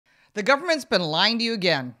The government's been lying to you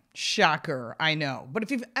again. Shocker, I know. But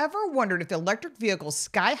if you've ever wondered if the electric vehicle's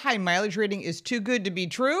sky-high mileage rating is too good to be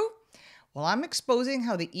true, well, I'm exposing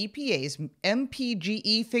how the EPA's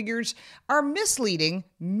MPGE figures are misleading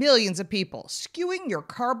millions of people, skewing your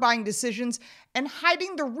car buying decisions and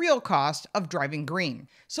hiding the real cost of driving green.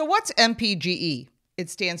 So what's MPGE? It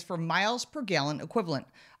stands for miles per gallon equivalent,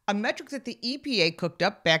 a metric that the EPA cooked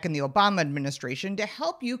up back in the Obama administration to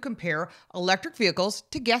help you compare electric vehicles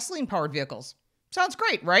to gasoline-powered vehicles. Sounds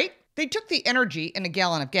great, right? They took the energy in a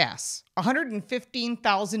gallon of gas,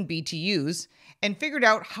 115,000 BTUs, and figured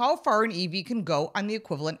out how far an EV can go on the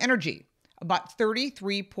equivalent energy, about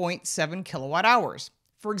 33.7 kilowatt hours.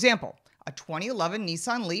 For example, a 2011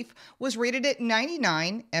 Nissan Leaf was rated at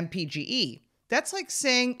 99 mpge. That's like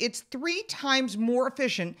saying it's 3 times more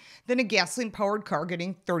efficient than a gasoline-powered car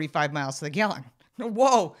getting 35 miles to the gallon.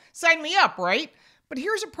 Whoa, sign me up, right? But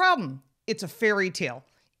here's a problem. It's a fairy tale.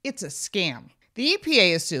 It's a scam. The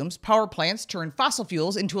EPA assumes power plants turn fossil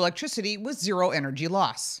fuels into electricity with zero energy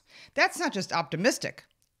loss. That's not just optimistic,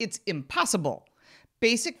 it's impossible.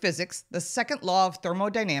 Basic physics, the second law of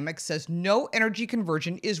thermodynamics, says no energy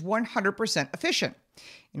conversion is 100% efficient.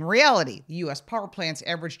 In reality, the US power plants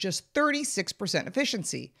average just 36%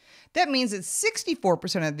 efficiency. That means that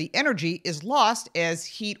 64% of the energy is lost as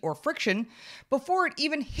heat or friction before it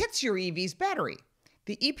even hits your EV's battery.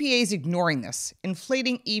 The EPA is ignoring this,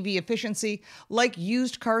 inflating EV efficiency like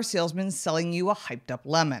used car salesmen selling you a hyped-up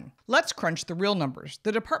lemon. Let's crunch the real numbers.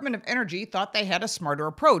 The Department of Energy thought they had a smarter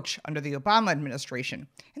approach under the Obama administration,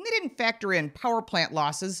 and they didn't factor in power plant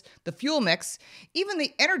losses, the fuel mix, even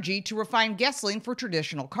the energy to refine gasoline for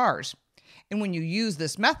traditional cars. And when you use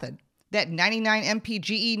this method, that 99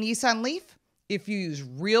 mpge Nissan Leaf, if you use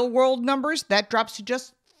real-world numbers, that drops to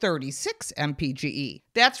just 36 mpge.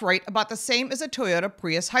 That's right, about the same as a Toyota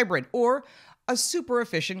Prius hybrid or a super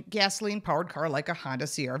efficient gasoline-powered car like a Honda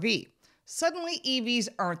CR-V. Suddenly, EVs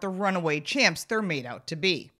aren't the runaway champs they're made out to be.